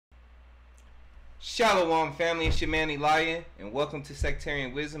Shalom family, it's your man Elijah, and welcome to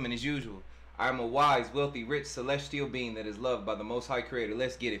Sectarian Wisdom. And as usual, I am a wise, wealthy, rich, celestial being that is loved by the Most High Creator.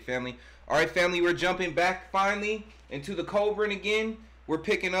 Let's get it, family. Alright, family, we're jumping back finally into the Kolbrin again. We're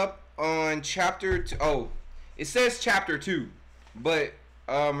picking up on chapter 2. Oh, it says chapter 2, but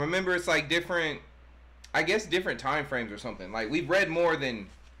remember it's like different, I guess different time frames or something. Like we've read more than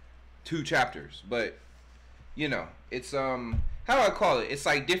 2 chapters, but you know, it's how do I call it? It's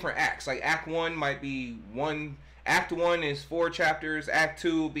like different acts. Like Act 1 might be one. Act 1 is 4 chapters. Act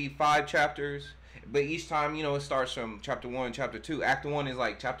 2 will be 5 chapters. But each time, you know, it starts from chapter 1, chapter 2. Act 1 is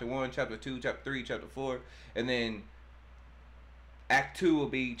like chapter 1, chapter 2, chapter 3, chapter 4. And then Act 2 will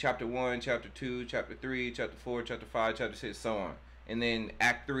be chapter 1, chapter 2, chapter 3, chapter 4, chapter 5, chapter 6, so on. And then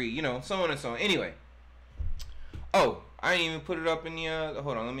Act 3, you know, so on and so on. Anyway. Oh, I didn't even put it up in the,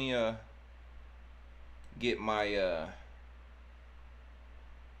 hold on, let me, get my,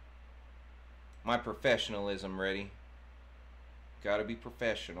 my professionalism ready. Gotta be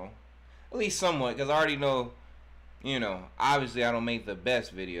professional. At least somewhat, because I already know, you know, obviously I don't make the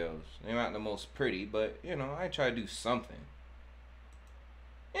best videos. They're not the most pretty, but, you know, I try to do something.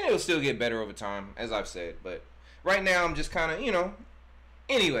 And it'll still get better over time, as I've said. But right now I'm just kind of, you know.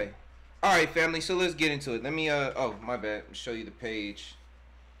 Anyway. Alright, family, so let's get into it. Let me, oh, my bad. Let me show you the page.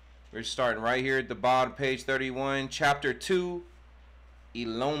 We're starting right here at the bottom, page 31, chapter 2,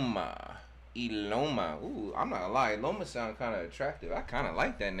 Eloma. Eloma. Ooh, I'm not gonna lie, Eloma sound kind of attractive. I kind of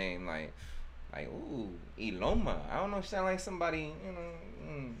like that name, like, ooh, Eloma. I don't know, sound like somebody, you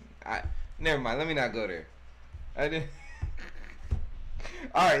know. Never mind. Let me not go there. I didn't.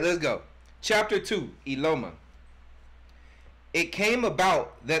 All right, let's go. Chapter 2, Eloma. It came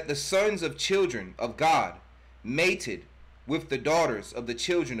about that the sons of children of God mated with the daughters of the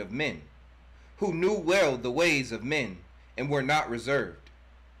children of men, who knew well the ways of men and were not reserved.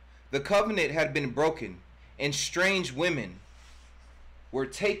 The covenant had been broken, and strange women were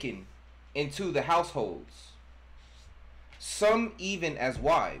taken into the households, some even as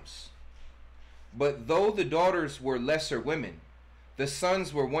wives. But though the daughters were lesser women, the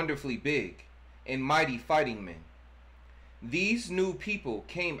sons were wonderfully big and mighty fighting men. These new people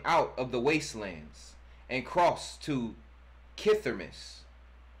came out of the wastelands and crossed to Kitharmus,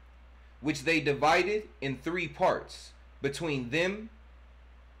 which they divided in 3 parts between them,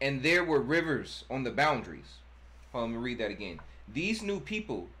 and there were rivers on the boundaries. Hold on, let me read that again. These new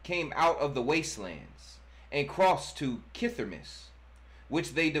people came out of the wastelands and crossed to Kitharmus,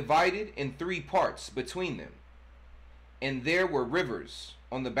 which they divided in 3 parts between them, and there were rivers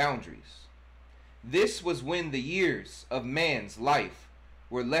on the boundaries. This was when the years of man's life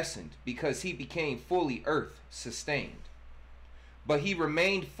were lessened, because he became fully earth sustained. But he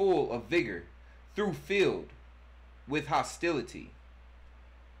remained full of vigor, though filled with hostility,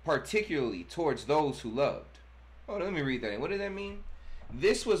 particularly towards those who loved. Oh, let me read that in. What did that mean?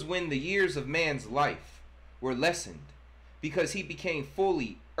 This was when the years of man's life were lessened, because he became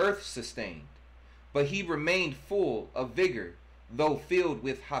fully earth sustained. But he remained full of vigor, though filled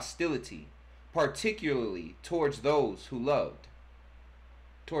with hostility, particularly towards those who loved.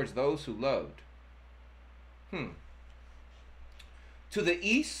 Towards those who loved. To the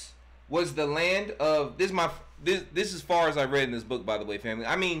east was the land of, this is as far as I read in this book, by the way, family.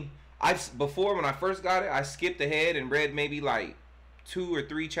 I mean, before, when I first got it, I skipped ahead and read maybe like 2 or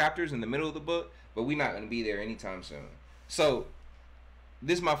 3 chapters in the middle of the book, but we're not going to be there anytime soon. So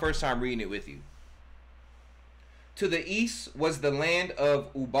this is my first time reading it with you. To the east was the land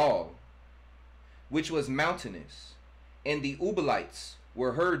of Ubal, which was mountainous, and the Ubalites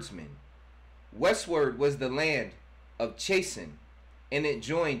were herdsmen. Westward was the land of Chasen, and it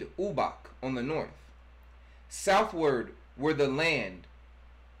joined Ubak on the north. Southward were the land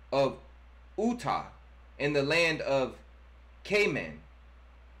of Utah and the land of Cayman,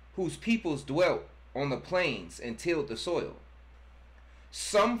 whose peoples dwelt on the plains and tilled the soil.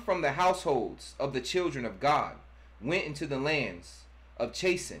 Some from the households of the children of God went into the lands of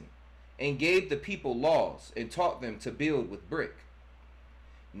Chasen and gave the people laws and taught them to build with brick.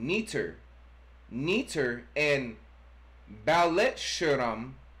 Neter and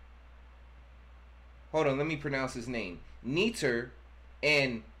Baalet-shuram, hold on, let me pronounce his name. Neter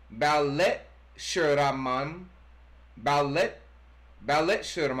and Baalet-shuraman,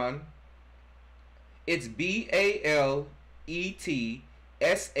 Baalet-shuraman, it's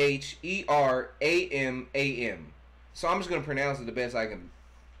Balettsheraman. So I'm just going to pronounce it the best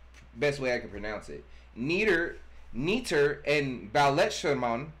way I can pronounce it. Neter and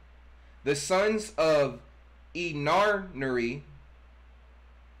Baalet-shuraman, the sons of Enarneri,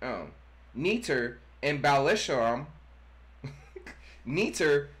 Neter and Baalet-shuram,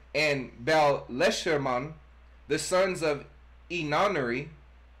 Neter And Baal-lesherman, the sons of Enanri,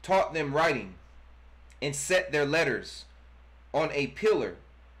 taught them writing, and set their letters on a pillar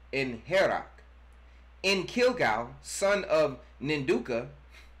in Herak. In Kilgal, son of Ninduka,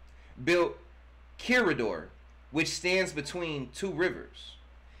 built Kiridor, which stands between two rivers.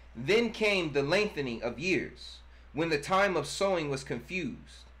 Then came the lengthening of years, when the time of sowing was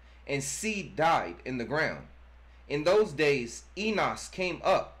confused, and seed died in the ground. In those days Enos came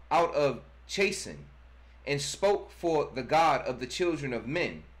up out of Chasen, and spoke for the God of the children of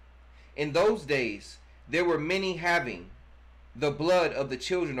men. In those days there were many having the blood of the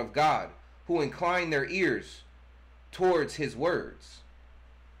children of God, who inclined their ears towards his words.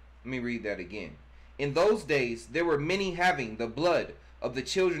 Let me read that again. In those days there were many having the blood of the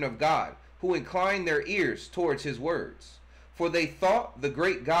children of God, who inclined their ears towards his words. For they thought the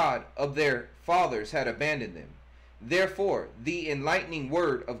great God of their fathers had abandoned them. Therefore the enlightening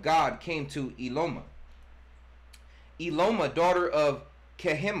word of God came to Eloma. Eloma, daughter of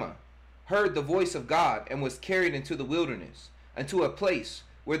Kehema, heard the voice of God, and was carried into the wilderness, unto a place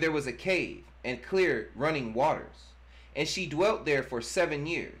where there was a cave and clear running waters. And she dwelt there for 7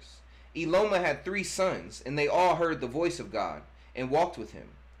 years. Eloma had 3 sons, and they all heard the voice of God, and walked with him.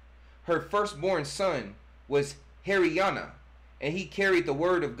 Her firstborn son was Heriana, and he carried the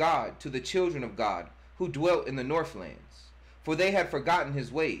word of God to the children of God, who dwelt in the northlands, for they had forgotten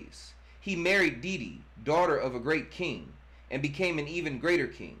his ways. He married Didi, daughter of a great king, and became an even greater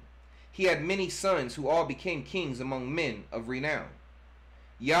king. He had many sons, who all became kings among men of renown.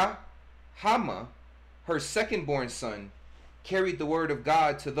 Yahama, her second-born son, carried the word of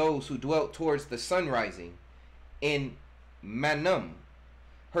God to those who dwelt towards the sun rising in Manum.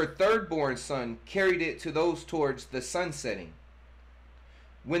 Her third-born son carried it to those towards the sun setting.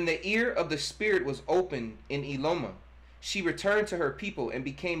 When the ear of the Spirit was opened in Eloma, she returned to her people and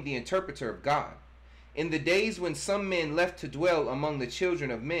became the interpreter of God. In the days when some men left to dwell among the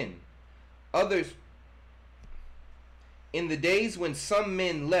children of men, others came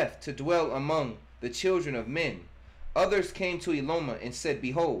to Eloma and said,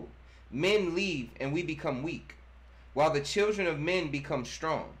 Behold, men leave and we become weak, while the children of men become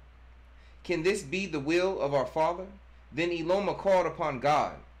strong. Can this be the will of our Father? Then Eloma called upon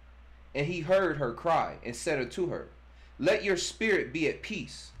God, and he heard her cry, and said unto her, Let your spirit be at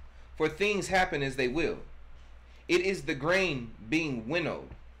peace, for things happen as they will. It is the grain being winnowed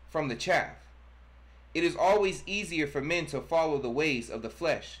from the chaff. It is always easier for men to follow the ways of the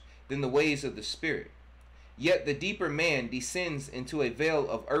flesh than the ways of the Spirit. Yet the deeper man descends into a vale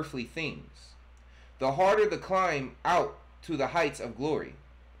of earthly things. The harder the climb out to the heights of glory.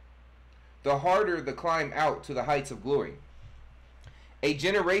 A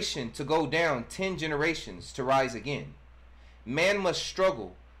generation to go down, 10 generations to rise again. Man must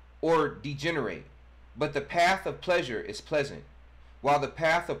struggle or degenerate, but the path of pleasure is pleasant, while the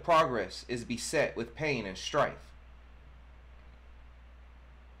path of progress is beset with pain and strife.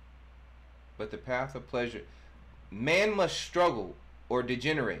 Man must struggle or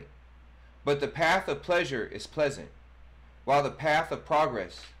degenerate, but the path of pleasure is pleasant, while the path of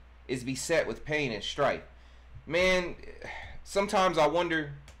progress is beset with pain and strife. Man, sometimes I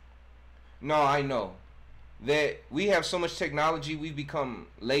wonder, I know that we have so much technology, we've become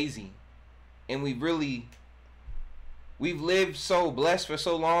lazy, and we've lived so blessed for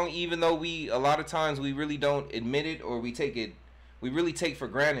so long, even though a lot of times we really don't admit it, or we really take for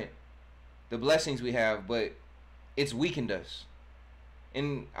granted the blessings we have, but it's weakened us.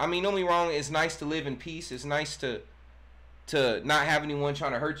 And I mean, don't be wrong, it's nice to live in peace. It's nice to not have anyone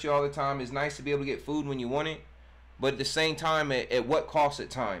trying to hurt you all the time. It's nice to be able to get food when you want it. But at the same time, at what cost at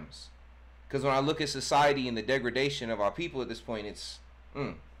times? Because when I look at society and the degradation of our people at this point, it's...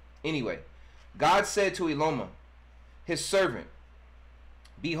 Anyway, God said to Eloma, his servant,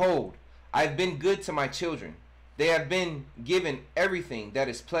 Behold, I have been good to my children. They have been given everything that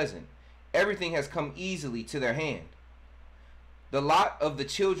is pleasant. Everything has come easily to their hand. The lot of the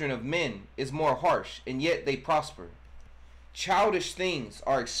children of men is more harsh, and yet they prosper. Childish things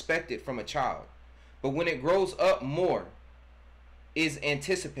are expected from a child, but when it grows up, more is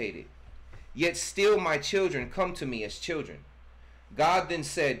anticipated. Yet still my children come to me as children. God then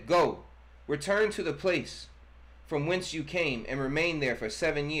said, Go, return to the place from whence you came, and remain there for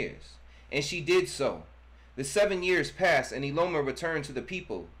 7 years. And she did so. The 7 years passed, and Eloma returned to the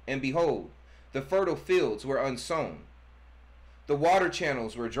people, and behold, the fertile fields were unsown. The water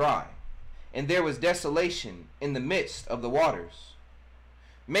channels were dry, and there was desolation in the midst of the waters.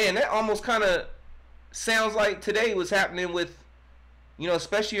 Man, that almost kind of sounds like today what's happening with,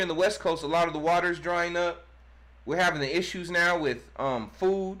 especially in the West Coast, a lot of the water's drying up. We're having the issues now with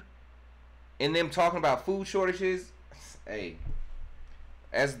food and them talking about food shortages. Hey,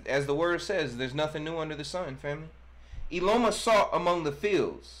 as the word says, there's nothing new under the sun, family. Eloma sought among the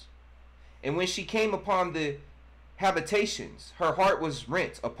fields, and when she came upon the habitations, her heart was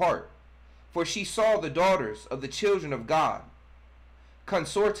rent apart, for she saw the daughters of the children of God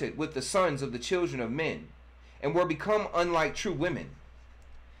consorted with the sons of the children of men, and were become unlike true women.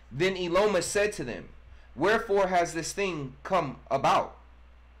 Then Eloma said to them, wherefore has this thing come about?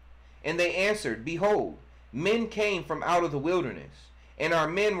 And they answered, behold, men came from out of the wilderness, and our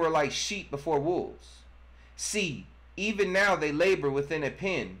men were like sheep before wolves. See, even now they labor within a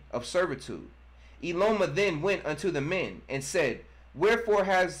pen of servitude. Eloma then went unto the men, and said, wherefore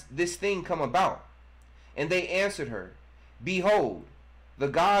has this thing come about? And they answered her, behold, the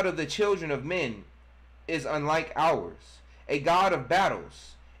God of the children of men is unlike ours, a God of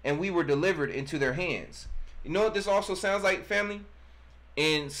battles, and we were delivered into their hands. You know what this also sounds like, family?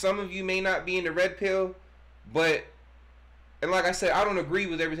 And some of you may not be in the red pill, but, and like I said, I don't agree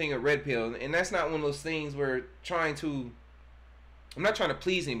with everything at red pill, and that's not one of those things where I'm not trying to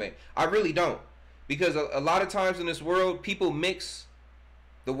please anybody. I really don't. Because a lot of times in this world, people mix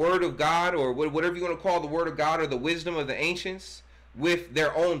the word of God, or whatever you want to call the word of God, or the wisdom of the ancients, with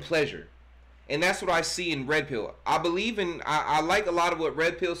their own pleasure. And that's what I see in red pill. I believe in, I like a lot of what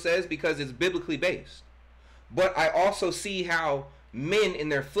red pill says because it's biblically based. But I also see how men in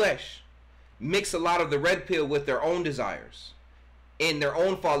their flesh mix a lot of the red pill with their own desires and their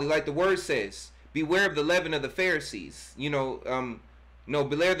own folly. Like the word says, beware of the leaven of the Pharisees. Beware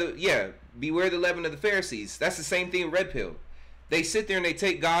the leaven of the Pharisees. That's the same thing with red pill. They sit there and they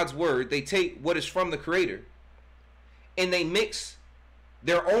take God's word, they take what is from the Creator, and they mix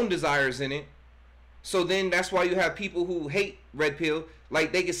their own desires in it. So then that's why you have people who hate red pill.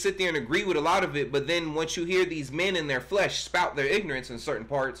 Like, they can sit there and agree with a lot of it, but then once you hear these men in their flesh spout their ignorance in certain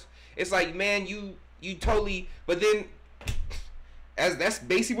parts, it's like, man, you totally. But then, as that's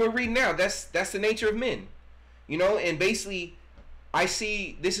basically what we're reading now. That's the nature of men, And basically, I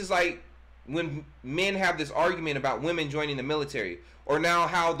see this is like when men have this argument about women joining the military, or now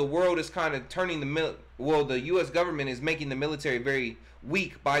how the world is kind of turning the U.S. government is making the military very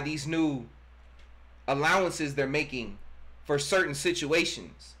weak by these new allowances they're making for certain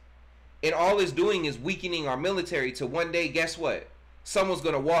situations. And all it's doing is weakening our military to one day, guess what? Someone's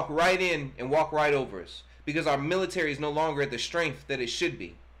going to walk right in and walk right over us, because our military is no longer at the strength that it should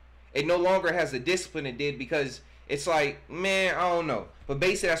be. It no longer has the discipline it did, because it's like, man, I don't know. But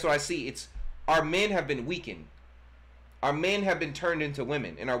basically that's what I see. It's our men have been weakened. Our men have been turned into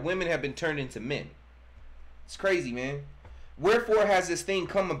women, and our women have been turned into men. It's crazy, man. Wherefore has this thing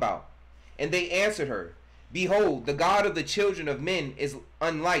come about? And they answered her, behold, the God of the children of men is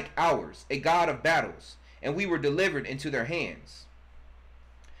unlike ours, a God of battles, and we were delivered into their hands.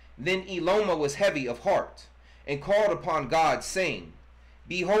 Then Eloma was heavy of heart, and called upon God, saying,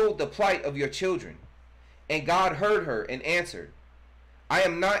 behold the plight of your children. And God heard her and answered, I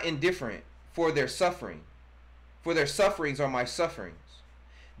am not indifferent for their suffering, for their sufferings are my sufferings.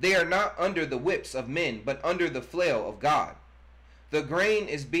 They are not under the whips of men, but under the flail of God. The grain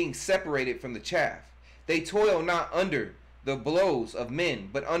is being separated from the chaff. They toil not under the blows of men,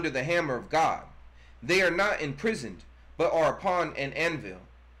 but under the hammer of God. They are not imprisoned, but are upon an anvil.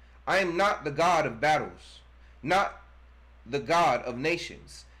 I am not the God of battles, not the God of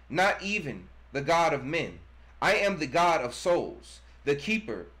nations, not even the God of men. I am the God of souls, the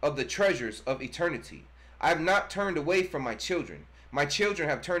keeper of the treasures of eternity. I have not turned away from my children. My children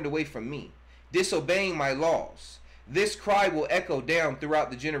have turned away from me, disobeying my laws. This cry will echo down throughout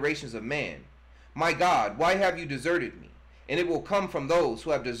the generations of man. My God, why have you deserted me? And it will come from those who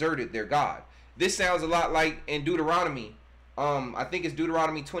have deserted their God. This sounds a lot like in Deuteronomy. I think it's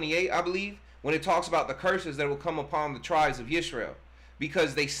Deuteronomy 28, I believe, when it talks about the curses that will come upon the tribes of Israel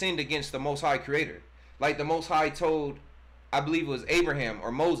because they sinned against the Most High Creator. Like the Most High told, I believe it was Abraham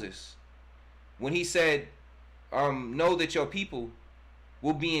or Moses, when he said, know that your people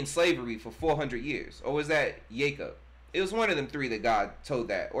will be in slavery for 400 years. Or was that Jacob? It was one of them three that God told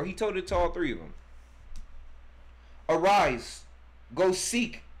that. Or he told it to all three of them. Arise. Go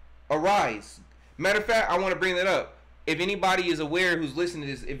seek. Arise. Matter of fact, I want to bring that up. If anybody is aware who's listening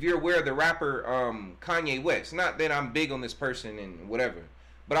to this, if you're aware of the rapper Kanye West, not that I'm big on this person and whatever,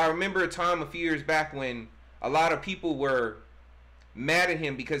 but I remember a time a few years back when a lot of people were mad at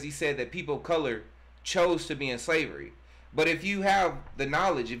him because he said that people of color chose to be in slavery. But if you have the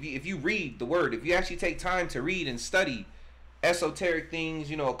knowledge, if you read the word, if you actually take time to read and study esoteric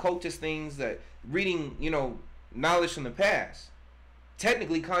things, occultist things, that reading, knowledge from the past,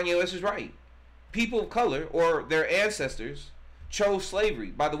 technically Kanye West is right. people of color or their ancestors chose slavery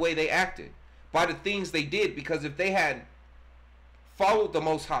by the way they acted, by the things they did, because if they had followed the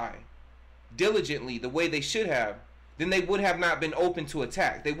Most High diligently the way they should have, then they would have not been open to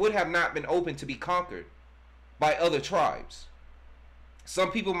attack. They would have not been open to be conquered by other tribes.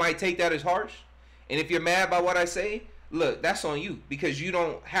 Some people might take that as harsh, and if you're mad by what I say, look, that's on you, because you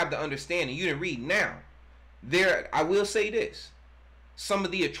don't have the understanding. You didn't read. Now, I will say this. Some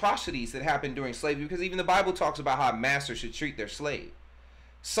of the atrocities that happened during slavery, because even the Bible talks about how a master should treat their slave.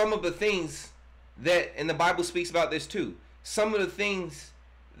 Some of the things that, and the Bible speaks about this too, some of the things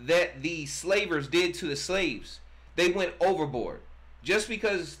that the slavers did to the slaves, they went overboard. Just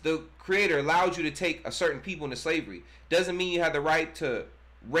because the Creator allowed you to take a certain people into slavery doesn't mean you have the right to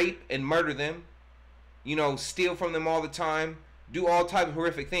rape and murder them, you know, steal from them all the time, do all type of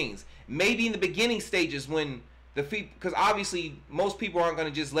horrific things. Maybe in the beginning stages when the people, because obviously most people aren't going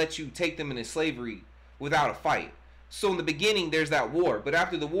to just let you take them into slavery without a fight. So in the beginning there's that war, but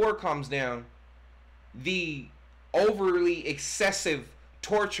after the war comes down, the overly excessive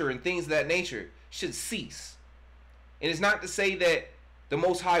torture and things of that nature should cease. And it's not to say that the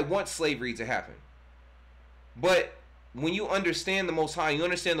Most High wants slavery to happen, but when you understand the Most High, you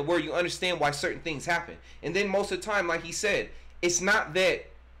understand the word, you understand why certain things happen. And then most of the time, like he said, it's not that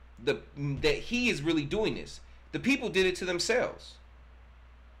that he is really doing this. The people did it to themselves.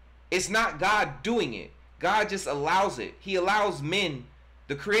 It's not God doing it. God just allows it. He allows men,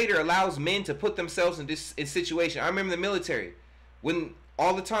 the Creator allows men to put themselves in this situation. I remember the military, when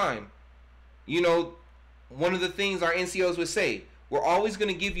all the time, you know, one of the things our NCOs would say, we're always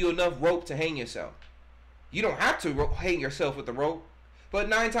going to give you enough rope to hang yourself. You don't have to hang yourself with the rope. But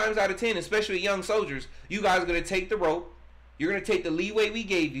 9 times out of 10, especially young soldiers, you guys are going to take the rope, you're going to take the leeway we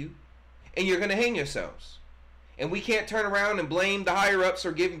gave you, and you're going to hang yourselves. And we can't turn around and blame the higher ups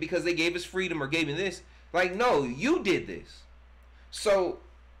or give them because they gave us freedom or gave me this. Like, no, you did this. So,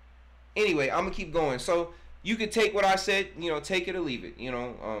 anyway, I'm going to keep going. So, you could take what I said, you know, take it or leave it. You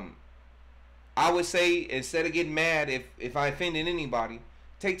know, I would say, instead of getting mad if I offended anybody,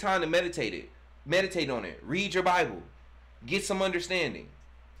 take time to meditate it. Meditate on it. Read your Bible. Get some understanding.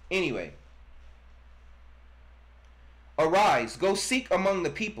 Anyway. Arise, go seek among the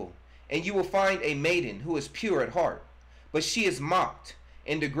people, and you will find a maiden who is pure at heart. But she is mocked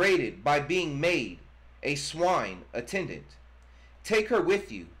and degraded by being made a swine attendant. Take her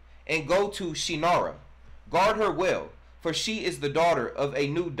with you, and go to Shinar. Guard her well, for she is the daughter of a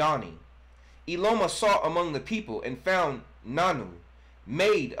new dawning. Eloma sought among the people, and found Nanu,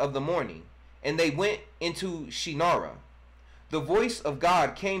 maid of the morning. And they went into Shinar. The voice of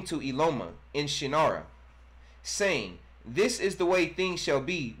God came to Eloma in Shinar, saying, this is the way things shall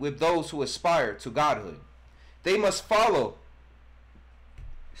be with those who aspire to godhood. They must follow,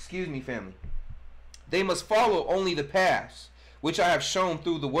 excuse me, family. They must follow only the paths which I have shown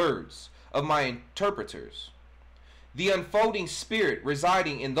through the words of my interpreters. The unfolding spirit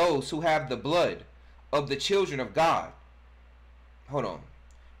residing in those who have the blood of the children of God. Hold on.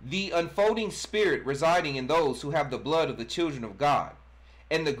 The unfolding spirit residing in those who have the blood of the children of God,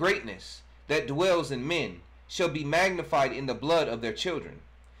 and the greatness that dwells in men shall be magnified in the blood of their children.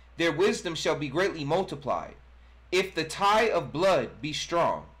 Their wisdom shall be greatly multiplied, if the tie of blood be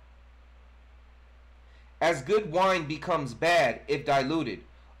strong. As good wine becomes bad if diluted,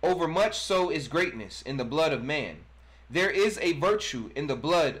 overmuch so is greatness in the blood of man. There is a virtue in the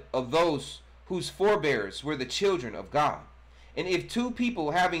blood of those whose forebears were the children of God. And if 2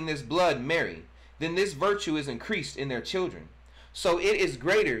 people having this blood marry, then this virtue is increased in their children. So it is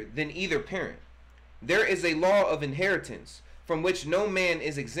greater than either parent. There is a law of inheritance from which no man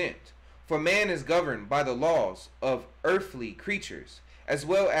is exempt, for man is governed by the laws of earthly creatures, as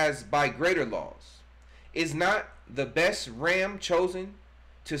well as by greater laws. Is not the best ram chosen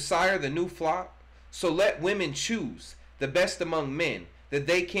to sire the new flock? So let women choose the best among men, that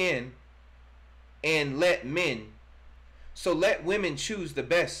they can, and let women choose the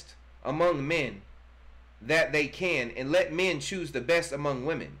best among men, that they can, and let men choose the best among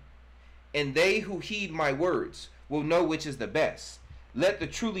women. And they who heed my words will know which is the best. Let the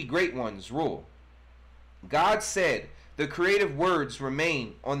truly great ones rule. God said, the creative words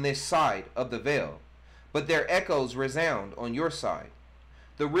remain on this side of the veil, but their echoes resound on your side.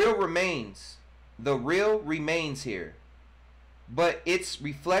 The real remains here, but its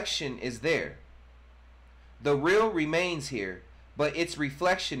reflection is there. The real remains here, but its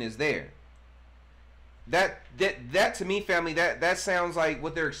reflection is there. That to me, family, that sounds like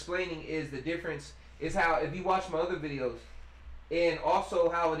what they're explaining is the difference is how, if you watch my other videos, and also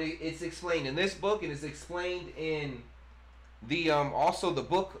how it's explained in this book, and it's explained in the also the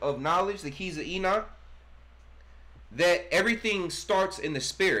book of knowledge, the keys of Enoch, that everything starts in the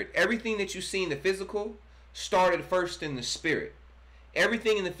spirit. Everything that you see in the physical started first in the spirit.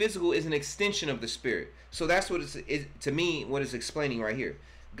 Everything in the physical is an extension of the spirit. So that's what is to me what it's explaining right here.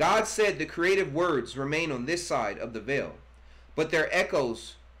 God said the creative words remain on this side of the veil, but their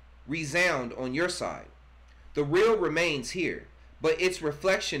echoes resound on your side. The real remains here, but its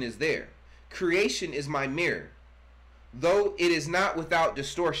reflection is there. Creation is my mirror, though it is not without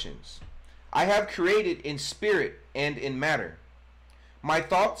distortions. I have created in spirit and in matter. My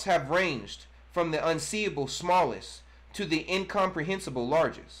thoughts have ranged from the unseeable smallest to the incomprehensible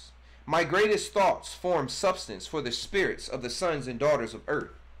largest. My greatest thoughts form substance for the spirits of the sons and daughters of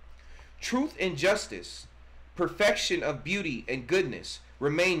earth. Truth and justice, perfection of beauty and goodness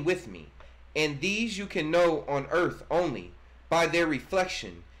remain with me, and these you can know on earth only by their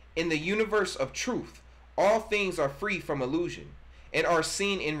reflection. In the universe of truth, all things are free from illusion and are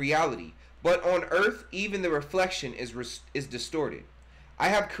seen in reality, but on earth even the reflection is distorted. I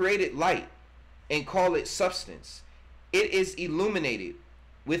have created light and call it substance. It is illuminated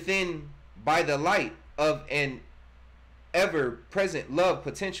within by the light of an ever-present love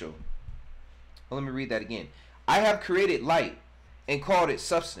potential. Well, let me read that again. I have created light and called it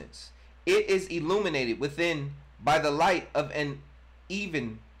substance. It is illuminated within by the light of an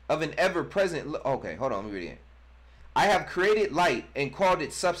ever-present. Okay, hold on, let me read it again. I have created light and called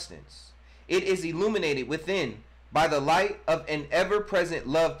it substance. It is illuminated within by the light of an ever-present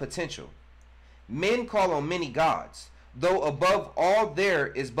love potential. Men call on many gods, though above all there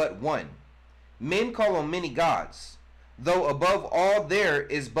is but one. Men call on many gods, though above all there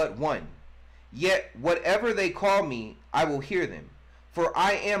is but one. Yet whatever they call me, I will hear them, for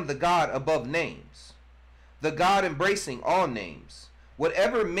I am the God above names, the God embracing all names.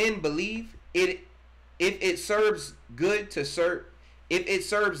 Whatever men believe, if it serves good, it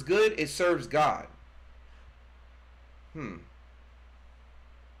serves God.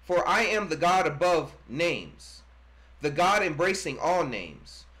 For I am the God above names, the God embracing all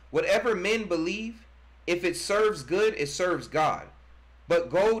names. Whatever men believe, if it serves good, it serves God. But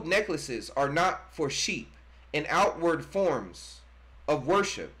gold necklaces are not for sheep, and outward forms of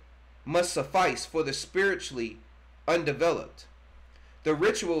worship must suffice for the spiritually undeveloped. The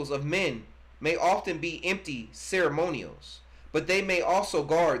rituals of men may often be empty ceremonials, but they may also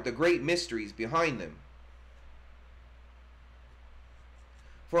guard the great mysteries behind them.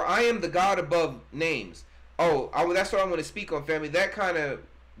 For I am the God above names. That's what I want to speak on, family. That kind of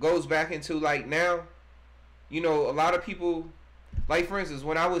goes back into like now, a lot of people, like for instance,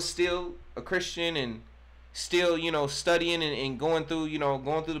 when I was still a Christian and still, studying and going through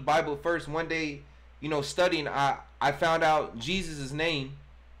the Bible first, one day, studying, I found out Jesus' name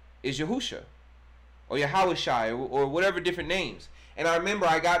is Yahusha or Yahawashai or whatever different names. And I remember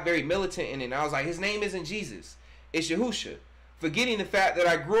I got very militant in it. And I was like, his name isn't Jesus, it's Yahusha. Forgetting the fact that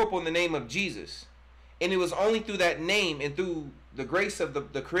I grew up on the name of Jesus. And it was only through that name and through the grace of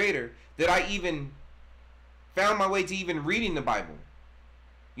the Creator that I even found my way to even reading the Bible.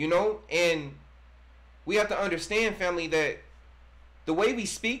 And we have to understand, family, that the way we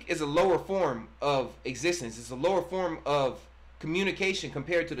speak is a lower form of existence. It's a lower form of communication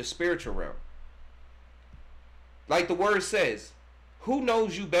compared to the spiritual realm. Like the word says, who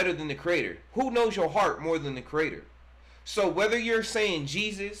knows you better than the Creator? Who knows your heart more than the Creator? So whether you're saying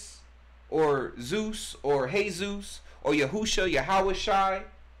Jesus or Zeus or Jesus or Yahusha, Yahawashai,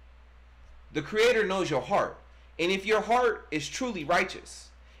 the Creator knows your heart. And if your heart is truly righteous,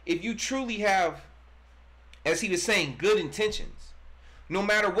 if you truly have, as he was saying, good intentions, no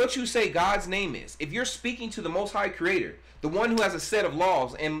matter what you say God's name is, if you're speaking to the Most High Creator, the one who has a set of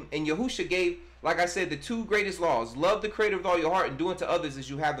laws, and Yahusha gave, like I said, the two greatest laws, love the Creator with all your heart and do unto others as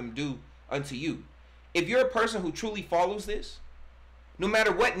you have them do unto you. If you're a person who truly follows this, no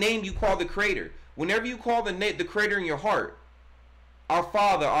matter what name you call the Creator, whenever you call the Creator in your heart, our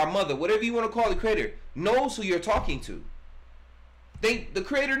Father, our Mother, whatever you want to call the Creator, knows who you're talking to. The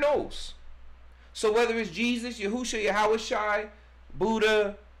Creator knows. So whether it's Jesus, Yahusha, Yahawashai,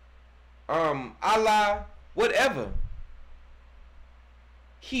 Buddha, Allah, whatever,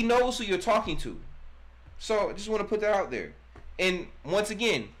 he knows who you're talking to. So I just want to put that out there. And once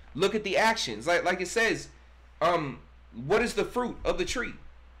again, look at the actions. Like it says, what is the fruit of the tree?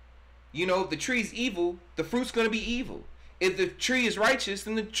 If the tree is evil, the fruit's going to be evil. If the tree is righteous,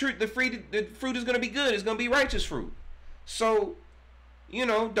 then the fruit is going to be good. It's going to be righteous fruit. So,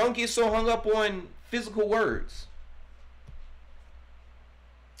 don't get so hung up on physical words.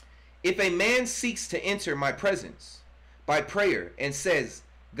 If a man seeks to enter my presence by prayer and says,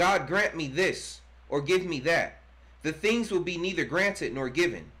 God grant me this or give me that, the things will be neither granted nor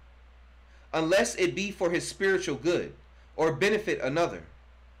given, unless it be for his spiritual good, or benefit another.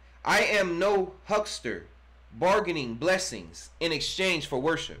 I am no huckster, bargaining blessings in exchange for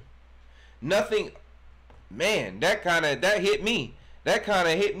worship. Nothing, man, that hit me. That kind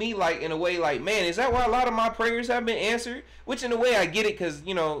of hit me like in a way like, man, is that why a lot of my prayers have been answered? Which in a way I get it, because,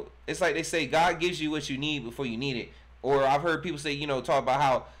 you know, it's like they say God gives you what you need before you need it. Or I've heard people say, you know, talk about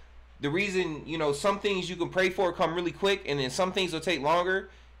how the reason, you know, some things you can pray for come really quick and then some things will take longer.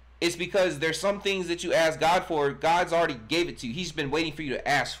 It's because there's some things that you ask God for, God's already gave it to you. He's been waiting for you to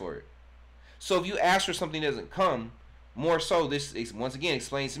ask for it. So if you ask for something that doesn't come, more so, this once again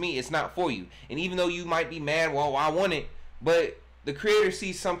explains to me it's not for you. And even though you might be mad, well, I want it, but the Creator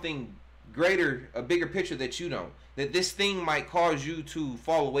sees something greater, a bigger picture that you don't. That this thing might cause you to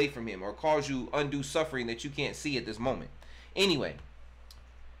fall away from Him or cause you undue suffering that you can't see at this moment. Anyway,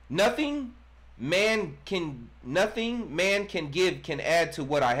 nothing man can give can add to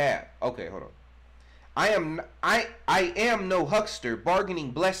what I have. Okay, hold on. I am no huckster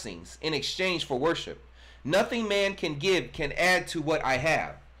bargaining blessings in exchange for worship. Nothing man can give can add to what I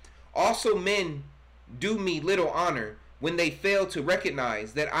have. Also men do me little honor when they fail to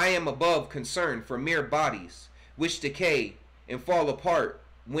recognize that I am above concern for mere bodies which decay and fall apart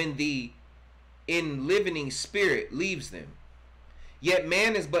when the enlivening spirit leaves them. Yet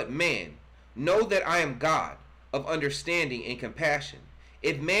man is but man. Know that I am God of understanding and compassion.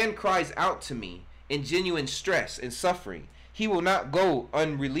 If man cries out to me in genuine stress and suffering, he will not go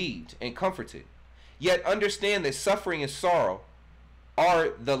unrelieved and comforted. Yet understand that suffering and sorrow are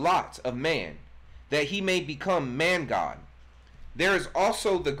the lot of man, that he may become man-God. There is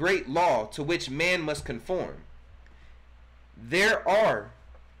also the great law to which man must conform. There are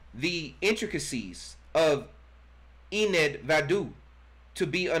the intricacies of Ened Vadu to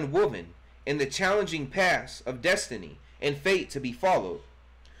be unwoven, and the challenging paths of destiny and fate to be followed.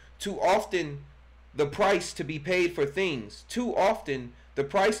 Too often the price to be paid for things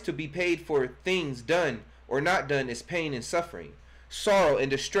done or not done is pain and suffering, sorrow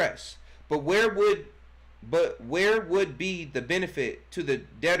and distress. But where would be the benefit to the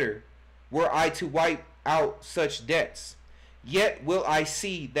debtor were I to wipe out such debts? Yet will I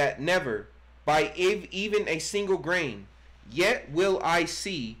see that never by even a single grain,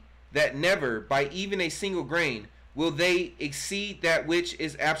 will they exceed that which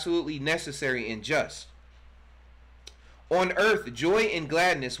is absolutely necessary and just. On earth, joy and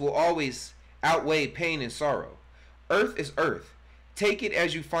gladness will always outweigh pain and sorrow. Earth is earth. Take it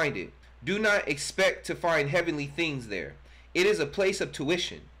as you find it. Do not expect to find heavenly things there. It is a place of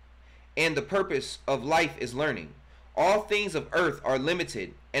tuition, and the purpose of life is learning. All things of earth are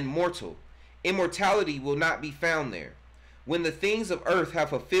limited and mortal. Immortality will not be found there. When the things of earth have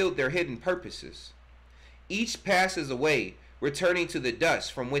fulfilled their hidden purposes, each passes away, returning to the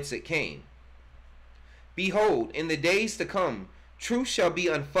dust from whence it came. Behold, in the days to come, truth shall be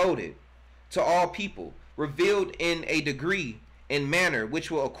unfolded to all people, revealed in a degree and manner which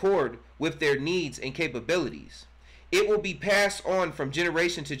will accord with their needs and capabilities. It will be passed on from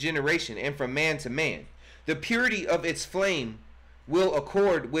generation to generation and from man to man. The purity of its flame will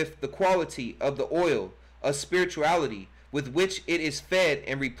accord with the quality of the oil of spirituality with which it is fed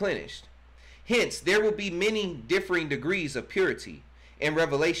and replenished. Hence, there will be many differing degrees of purity and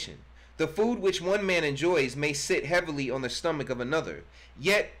revelation. The food which one man enjoys may sit heavily on the stomach of another.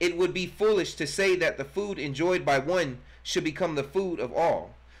 Yet it would be foolish to say that the food enjoyed by one should become the food of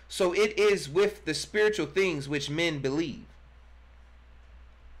all. So it is with the spiritual things which men believe.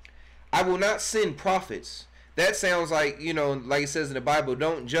 I will not send prophets. That sounds like, like it says in the Bible,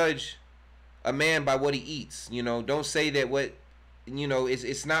 don't judge a man by what he eats. Don't say that what,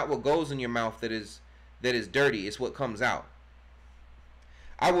 it's not what goes in your mouth that is dirty. It's what comes out.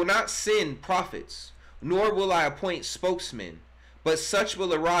 I will not send prophets, nor will I appoint spokesmen, but such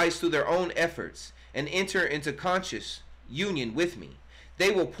will arise through their own efforts and enter into conscious union with me.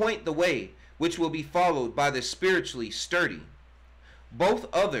 They will point the way which will be followed by the spiritually sturdy.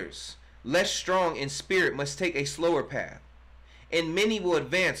 Both others, less strong in spirit, must take a slower path, and many will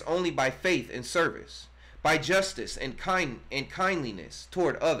advance only by faith and service, by justice and kindliness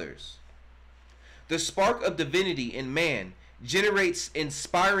toward others. The spark of divinity in man generates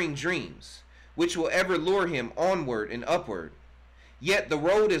inspiring dreams, which will ever lure him onward and upward. Yet the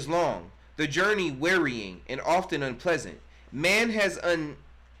road is long, the journey wearying and often unpleasant. Man has I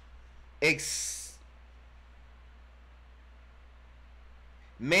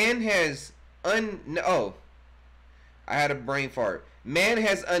had a brain fart. Man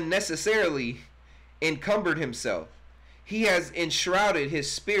has unnecessarily encumbered himself. He has enshrouded his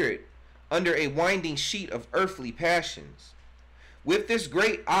spirit under a winding sheet of earthly passions. With this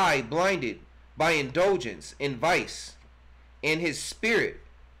great eye blinded by indulgence in vice, and his spirit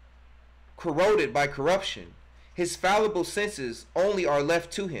corroded by corruption, his fallible senses only are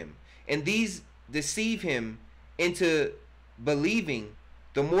left to him, and these deceive him into believing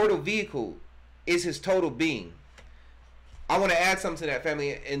the mortal vehicle is his total being. I want to add something to that,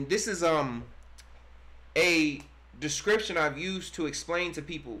 family, and this is a description I've used to explain to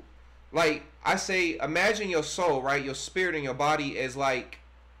people. Like I say, imagine your soul, right? Your spirit and your body as like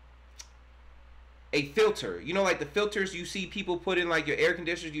a filter. You know, like the filters you see people put in like your air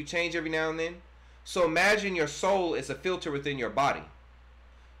conditioners you change every now and then. So imagine your soul is a filter within your body.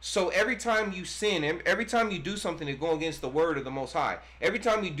 So every time you sin, every time you do something to go against the word of the Most High, every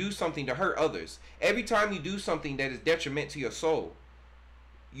time you do something to hurt others, every time you do something that is detriment to your soul,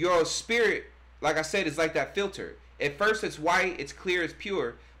 your spirit, like I said, is like that filter. At first it's white, it's clear, it's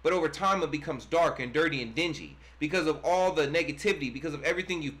pure, but over time it becomes dark and dirty and dingy because of all the negativity, because of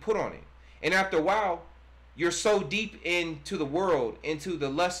everything you've put on it. And after a while, you're so deep into the world, into the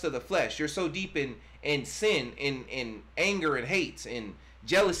lust of the flesh. You're so deep in sin, in anger and hate and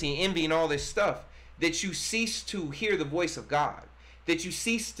jealousy and envy and all this stuff that you cease to hear the voice of God, that you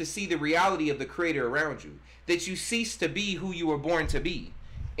cease to see the reality of the Creator around you, that you cease to be who you were born to be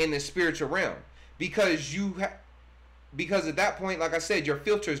in the spiritual realm, because because at that point, like I said, your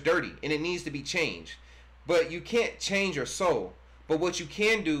filter is dirty and it needs to be changed. But you can't change your soul. But what you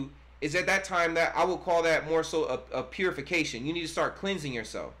can do is at that time, that I will call that more so a purification. You need to start cleansing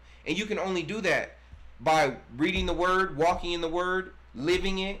yourself, and you can only do that by reading the word, walking in the word,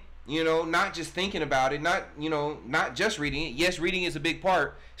 living it, you know, not just thinking about it, not just reading it. Yes, reading is a big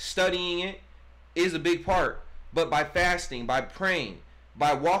part. Studying it is a big part. But by fasting, by praying,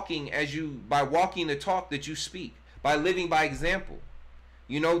 by walking the talk that you speak, by living by example,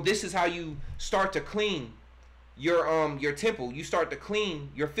 you know, this is how you start to clean your temple. You start to clean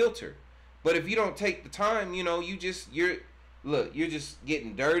your filter. But if you don't take the time, you know, you're just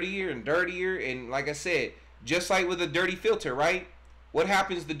getting dirtier and dirtier. And like I said, just like with a dirty filter, right? What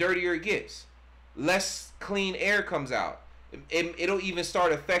happens the dirtier it gets? Less clean air comes out. It'll even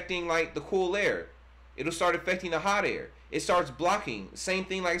start affecting like the cool air. It'll start affecting the hot air. It starts blocking. Same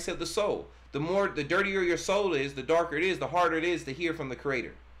thing, like I said, the soul. The dirtier your soul is, the darker it is, the harder it is to hear from the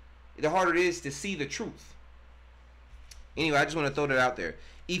Creator. The harder it is to see the truth. Anyway, I just want to throw that out there.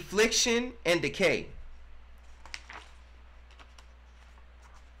 Affliction and decay.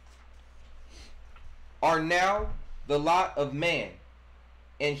 Are now the lot of man,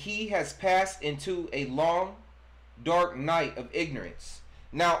 and he has passed into a long, dark night of ignorance.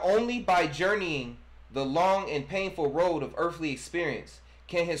 Now only by journeying the long and painful road of earthly experience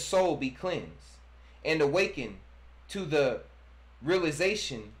can his soul be cleansed and awaken to the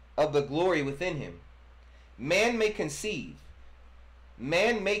realization of the glory within him. Man may conceive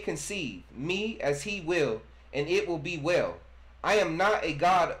me as he will, and it will be well. I am not a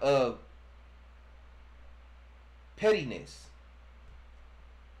God of pettiness.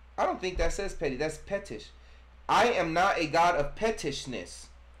 I don't think that says petty. That's pettish. I am not a God of pettishness.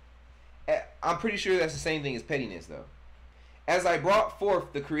 I'm pretty sure that's the same thing as pettiness, though. As I brought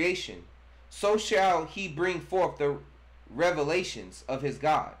forth the creation, so shall he bring forth the revelations of his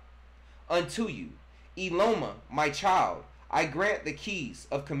God. Unto you, Eloma, my child, I grant the keys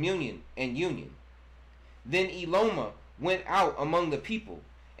of communion and union. Then Eloma went out among the people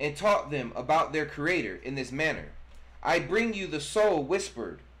and taught them about their Creator in this manner. I bring you the soul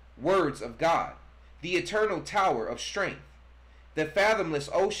whispered words of God, the eternal tower of strength, the fathomless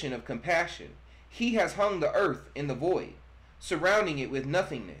ocean of compassion. He has hung the earth in the void, surrounding it with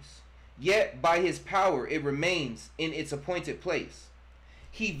nothingness. Yet by his power it remains in its appointed place.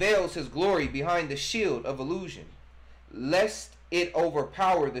 He veils his glory behind the shield of illusion, lest it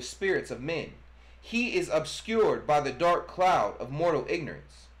overpower the spirits of men. He is obscured by the dark cloud of mortal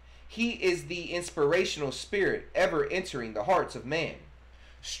ignorance. He is the inspirational spirit ever entering the hearts of man,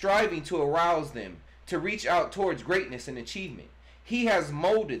 striving to arouse them to reach out towards greatness and achievement. He has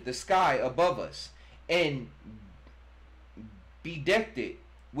molded the sky above us and bedecked it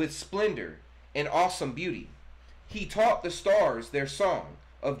with splendor and awesome beauty. He taught the stars their song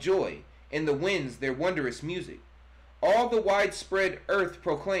of joy and the winds their wondrous music. All the widespread earth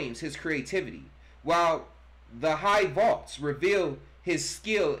proclaims his creativity, while the high vaults reveal his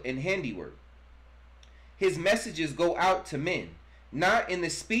skill and handiwork. His messages go out to men, not in the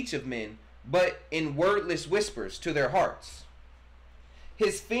speech of men, but in wordless whispers to their hearts.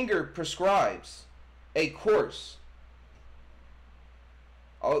 His finger prescribes a course.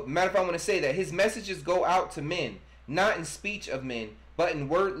 Oh, matter of fact, I want to say that his messages go out to men, not in speech of men, but in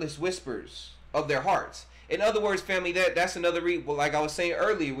wordless whispers of their hearts. In other words, family, that's another well, like I was saying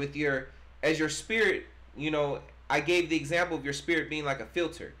earlier, with as your spirit, I gave the example of your spirit being like a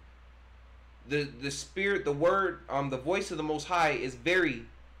filter. The spirit, the word, the voice of the Most High is very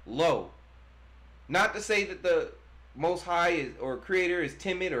low. Not to say that the Most High or Creator is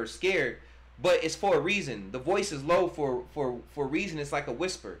timid or scared, but it's for a reason. The voice is low for a reason. It's like a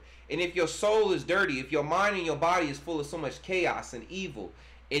whisper. And if your soul is dirty, if your mind and your body is full of so much chaos and evil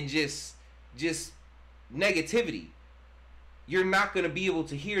and just negativity, you're not going to be able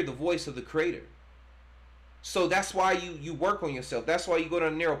to hear the voice of the Creator. So that's why you work on yourself. That's why you go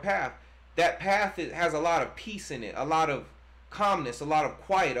down a narrow path. That path has a lot of peace in it, a lot of calmness, a lot of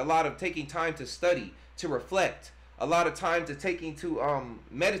quiet, a lot of taking time to study, to reflect, a lot of time to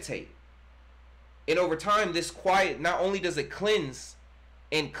meditate. And over time, this quiet, not only does it cleanse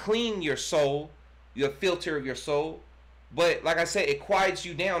and clean your soul, your filter of your soul, but like I said, it quiets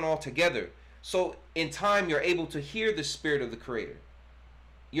you down altogether. So in time, you're able to hear the Spirit of the Creator.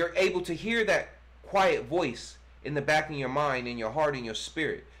 You're able to hear that quiet voice in the back of your mind, in your heart, in your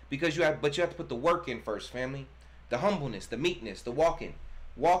spirit. But you have to put the work in first, family. The humbleness, the meekness, the walking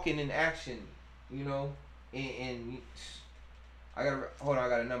in action, and I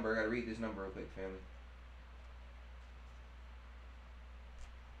got a number. I gotta read this number real quick, family.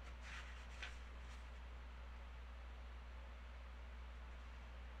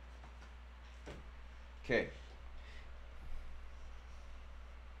 Okay.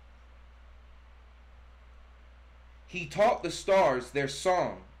 He taught the stars their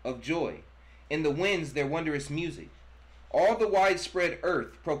song of joy, and the winds their wondrous music. All the widespread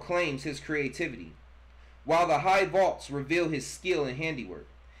earth proclaims his creativity, while the high vaults reveal his skill and handiwork.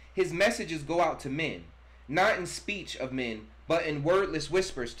 His messages go out to men, not in speech of men, but in wordless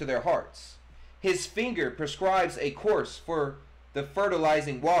whispers to their hearts. His finger prescribes a course for the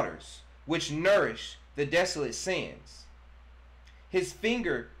fertilizing waters, which nourish the desolate sands. His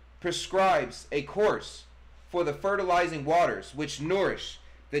finger prescribes a course for the fertilizing waters, which nourish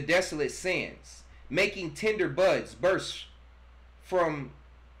the desolate sands, making tender buds burst forth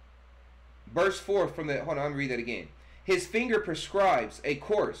from the. Hold on, I'm read that again. His finger prescribes a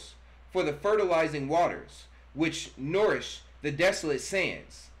course for the fertilizing waters, which nourish the desolate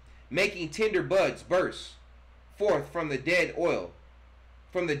sands, making tender buds burst forth from the dead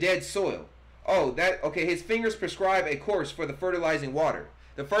soil. Okay. His fingers prescribe a course for the fertilizing water.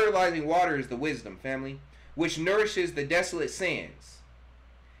 The fertilizing water is the wisdom, family, which nourishes the desolate sands,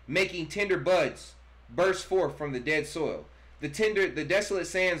 making tender buds burst forth from the dead soil. The desolate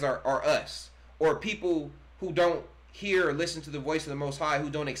sands are us, or people who don't hear or listen to the voice of the Most High, who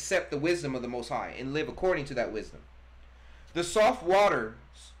don't accept the wisdom of the Most High and live according to that wisdom. The soft waters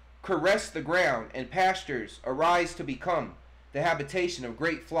caress the ground, and pastures arise to become the habitation of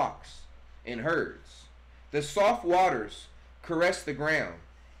great flocks and herds. The soft waters caress the ground,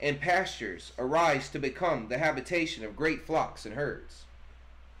 and pastures arise to become the habitation of great flocks and herds.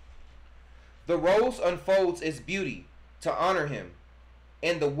 The rose unfolds its beauty to honor him,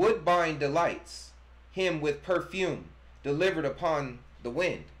 and the woodbine delights him with perfume delivered upon the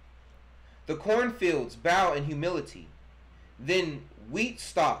wind. The cornfields bow in humility, then wheat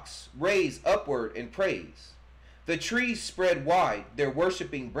stalks raise upward in praise. The trees spread wide their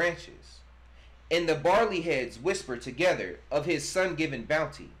worshiping branches, and the barley heads whisper together of his sun-given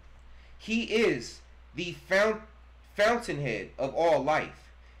bounty. He is the fountainhead of all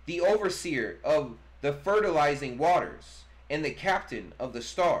life, the overseer of the fertilizing waters, and the captain of the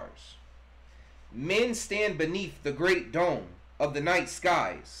stars. Men stand beneath the great dome of the night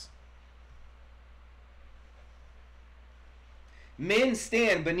skies. Men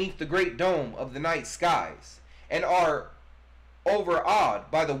stand beneath the great dome of the night skies, and are overawed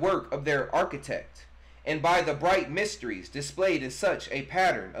by the work of their architect, and by the bright mysteries displayed in such a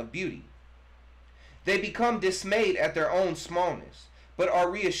pattern of beauty. They become dismayed at their own smallness, but are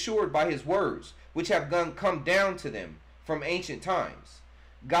reassured by his words, which have come down to them from ancient times.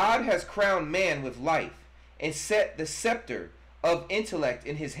 God has crowned man with life, and set the scepter of intellect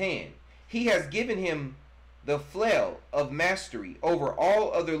in his hand. He has given him the flail of mastery over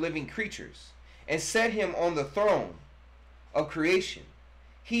all other living creatures, and set him on the throne of creation.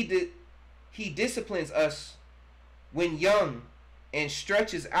 He disciplines us when young, and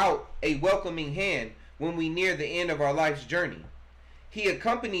stretches out a welcoming hand when we near the end of our life's journey. He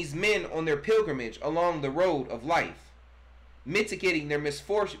accompanies men on their pilgrimage along the road of life, mitigating their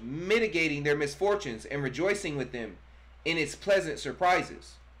misfortunes and rejoicing with them in its pleasant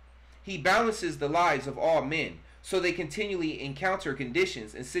surprises. He balances the lives of all men, so they continually encounter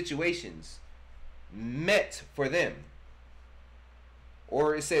conditions and situations met for them.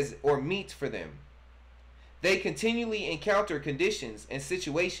 Or it says, or meet for them. They continually encounter conditions and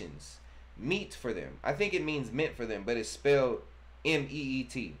situations. Meet for them. I think it means meant for them, but it's spelled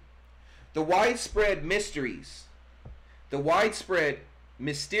M-E-E-T. The widespread mysteries, the widespread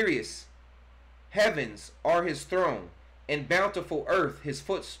mysterious heavens are his throne, and bountiful earth his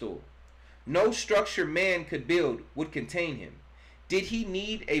footstool. No structure man could build would contain him. Did he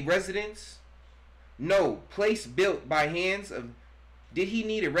need a residence? No place built by hands of Did he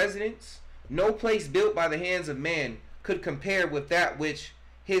need a residence? No place built by the hands of man could compare with that which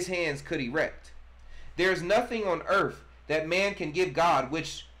his hands could erect. There is nothing on earth that man can give God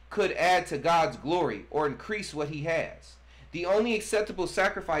which could add to God's glory or increase what he has. The only acceptable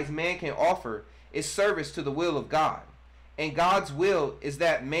sacrifice man can offer is service to the will of God. And God's will is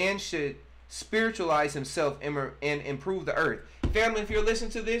that man should spiritualize himself and improve the earth. Family, if you're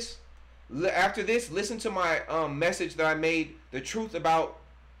listening to this, after this, listen to my message that I made, the truth about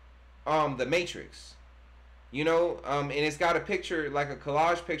the Matrix. You know, and it's got a picture, like a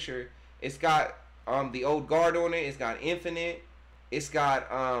collage picture. It's got the old guard on it. It's got Infinite. It's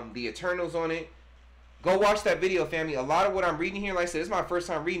got the Eternals on it. Go watch that video, family. A lot of what I'm reading here, like I said, this is my first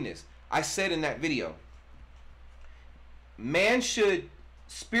time reading this. I said in that video, man should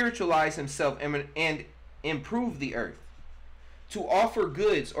spiritualize himself and improve the earth. To offer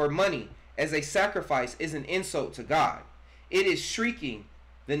goods or money as a sacrifice is an insult to God. It is shrieking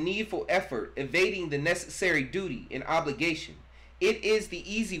the needful effort, evading the necessary duty and obligation. It is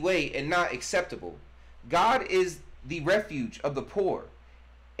the easy way and not acceptable. God is the refuge of the poor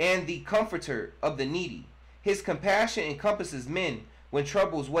and the comforter of the needy. His compassion encompasses men when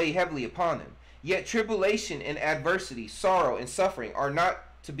troubles weigh heavily upon them. Yet tribulation and adversity, sorrow and suffering are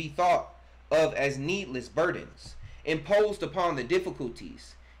not to be thought of as needless burdens imposed upon the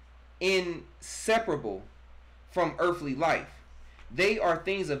difficulties inseparable from earthly life. They are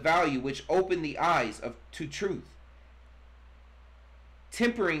things of value which open the eyes to truth,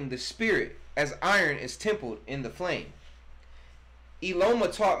 tempering the spirit as iron is tempered in the flame. Eloma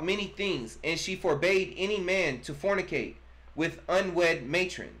taught many things, and she forbade any man to fornicate with unwed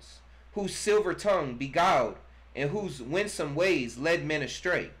matrons, whose silver tongue beguiled and whose winsome ways led men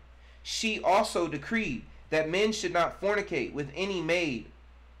astray. She also decreed that men should not fornicate with any maid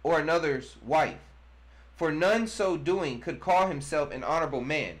or another's wife, for none so doing could call himself an honorable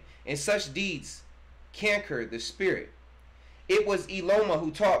man, and such deeds canker the spirit. It was Eloma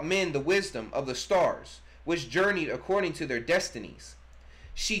who taught men the wisdom of the stars, which journeyed according to their destinies.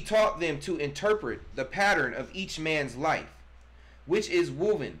 She taught them to interpret the pattern of each man's life, which is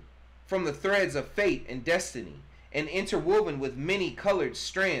woven from the threads of fate and destiny, and interwoven with many colored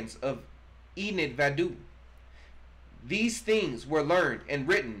strands of Enid Vadu. These things were learned and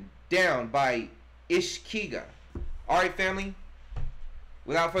written down by Ishkiga. Alright, family,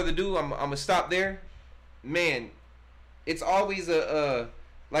 without further ado, I'm going to stop there. Man, it's always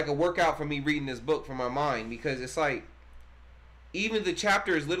like a workout for me reading this book from my mind, because it's like, even the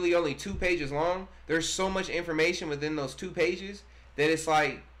chapter is literally only 2 pages long. There's so much information within those 2 pages that it's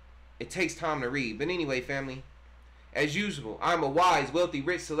like, it takes time to read. But anyway, family, as usual, I'm a wise, wealthy,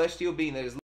 rich, celestial being that is